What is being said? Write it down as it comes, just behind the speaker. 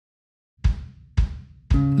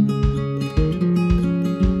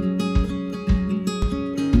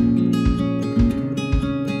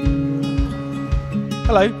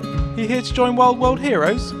Hello, you here to join Wild World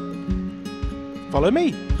Heroes? Follow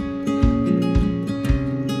me.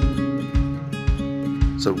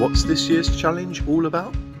 So what's this year's challenge all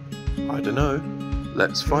about? I don't know.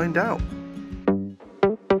 Let's find out.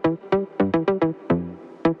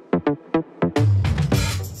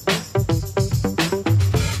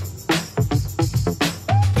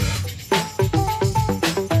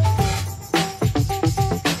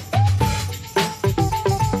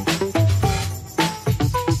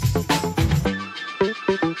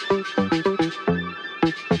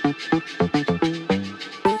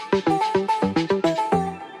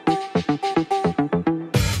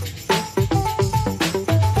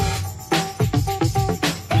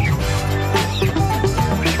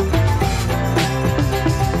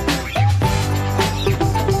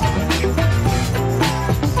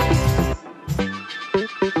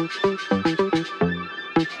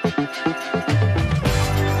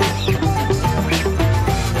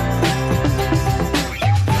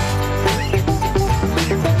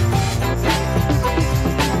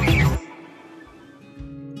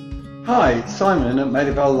 Hi, it's Simon at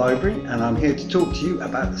Wilderville Library, and I'm here to talk to you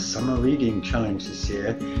about the summer reading challenge this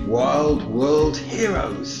year, Wild World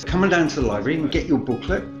Heroes. Come on down to the library and get your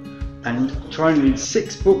booklet and try and read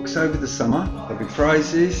 6 books over the summer. There'll be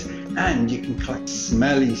prizes and you can collect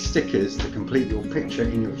smelly stickers to complete your picture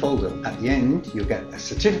in your folder. At the end you'll get a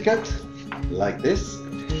certificate like this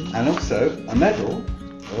and also a medal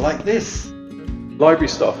like this. Library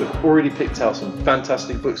staff have already picked out some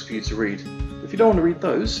fantastic books for you to read. If you don't want to read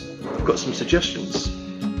those, I've got some suggestions.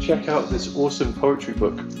 Check out this awesome poetry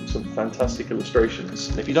book with some fantastic illustrations.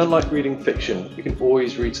 And if you don't like reading fiction, you can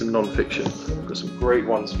always read some non-fiction. I've got some great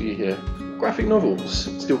ones for you here. Graphic novels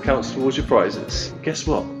still counts towards your prizes. Guess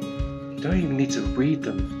what? You don't even need to read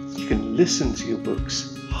them. You can listen to your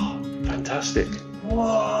books. Fantastic.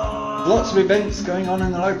 Whoa. Lots of events going on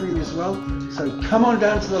in the library as well, so come on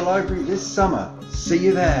down to the library this summer. See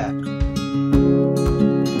you there.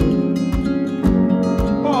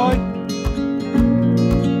 Bye.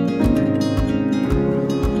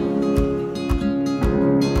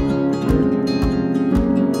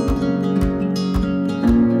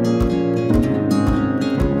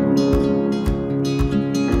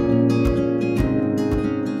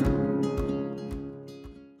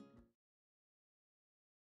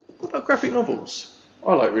 What about graphic novels?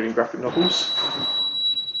 I like reading graphic novels.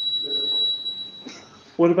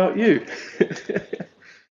 What about you?